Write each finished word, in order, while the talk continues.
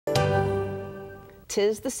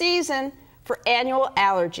'Tis the season for annual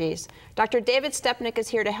allergies. Dr. David Stepnick is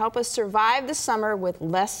here to help us survive the summer with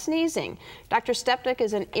less sneezing. Dr. Stepnick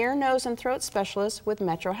is an ear, nose, and throat specialist with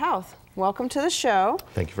MetroHealth. Welcome to the show.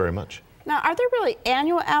 Thank you very much. Now, are there really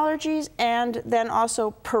annual allergies and then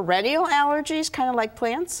also perennial allergies, kind of like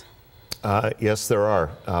plants? Yes, there are.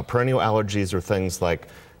 Perennial allergies are things like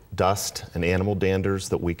dust and animal danders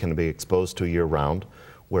that we can be exposed to year-round,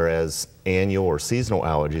 whereas annual or seasonal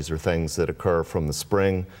allergies are things that occur from the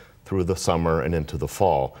spring through the summer and into the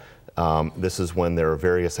fall. This is when there are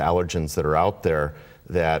various allergens that are out there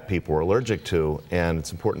that people are allergic to, and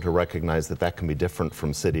it's important to recognize that that can be different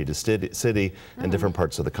from city to city and different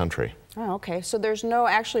parts of the country. Oh, okay. So there's no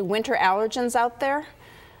actually winter allergens out there?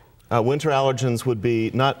 Winter allergens would be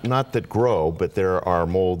not that grow, but there are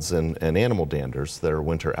molds and animal danders that are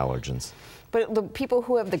winter allergens. But the people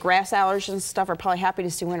who have the grass allergens and stuff are probably happy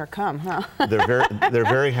to see winter come, huh? They're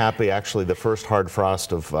very happy. Actually, the first hard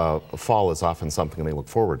frost of fall is often something they look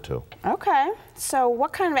forward to. Okay. So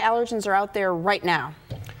what kind of allergens are out there right now?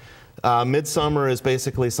 Midsummer is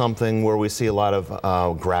basically something where we see a lot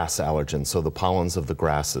of grass allergens, so the pollens of the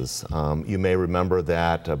grasses. You may remember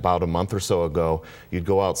that about a month or so ago, you'd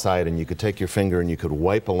go outside and you could take your finger and you could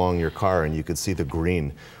wipe along your car and you could see the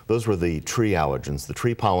green. Those were the tree allergens. The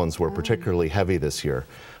tree pollens were particularly heavy this year.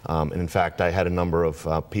 And in fact, I had a number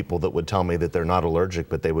of people that would tell me that they're not allergic,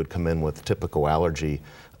 but they would come in with typical allergy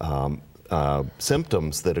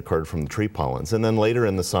symptoms that occurred from the tree pollens. And then later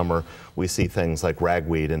in the summer, we see things like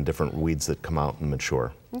ragweed and different weeds that come out and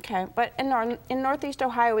mature. Okay, but in Northeast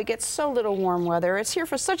Ohio, we get so little warm weather. It's here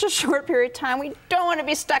for such a short period of time. We don't want to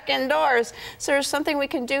be stuck indoors. So there's something we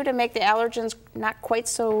can do to make the allergens not quite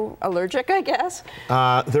so allergic, I guess?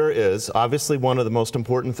 There is. Obviously, one of the most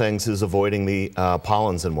important things is avoiding the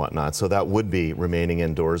pollens and whatnot. So that would be remaining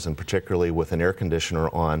indoors, and particularly with an air conditioner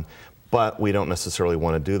on. But we don't necessarily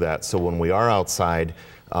want to do that. So when we are outside,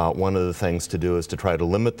 one of the things to do is to try to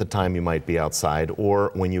limit the time you might be outside,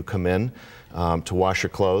 or when you come in to wash your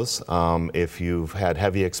clothes. If you've had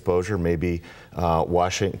heavy exposure, maybe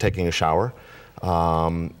taking a shower.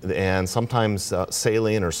 And sometimes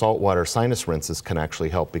saline or saltwater sinus rinses can actually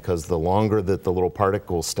help, because the longer that the little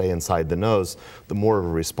particles stay inside the nose, the more of a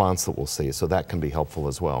response that we'll see. So that can be helpful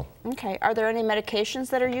as well. Okay. Are there any medications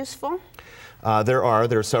that are useful? There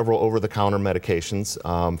are several over-the-counter medications.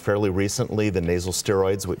 Fairly recently, the nasal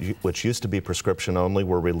steroids, which used to be prescription only,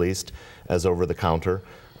 were released as over-the-counter.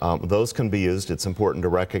 Those can be used. It's important to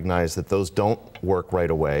recognize that those don't work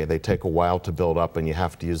right away. They take a while to build up, and you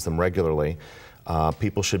have to use them regularly.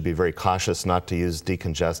 People should be very cautious not to use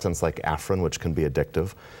decongestants like Afrin, which can be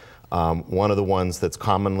addictive. One of the ones that's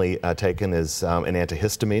commonly taken is an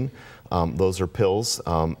antihistamine. Those are pills.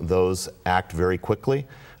 Those act very quickly.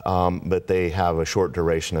 But they have a short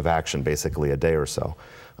duration of action, basically a day or so.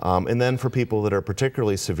 And then for people that are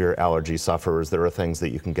particularly severe allergy sufferers, there are things that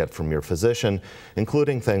you can get from your physician,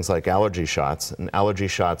 including things like allergy shots. And allergy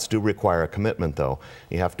shots do require a commitment, though.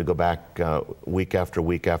 You have to go back week after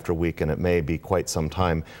week after week, and it may be quite some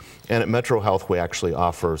time. And at MetroHealth, we actually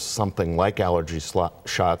offer something like allergy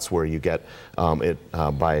shots where you get it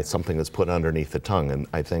by something that's put underneath the tongue. And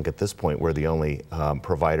I think at this point, we're the only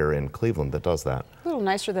provider in Cleveland that does that. A little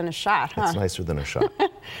nicer than a shot, huh? It's nicer than a shot.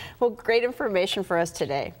 Well, great information for us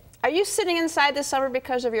today. Are you sitting inside this summer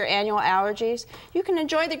because of your annual allergies? You can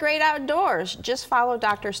enjoy the great outdoors. Just follow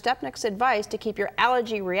Dr. Stepnick's advice to keep your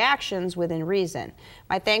allergy reactions within reason.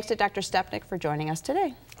 My thanks to Dr. Stepnick for joining us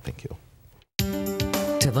today. Thank you.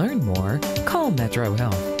 To learn more, call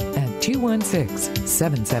MetroHealth at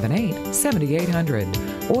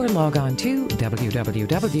 216-778-7800 or log on to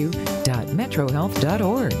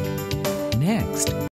www.metrohealth.org. Next.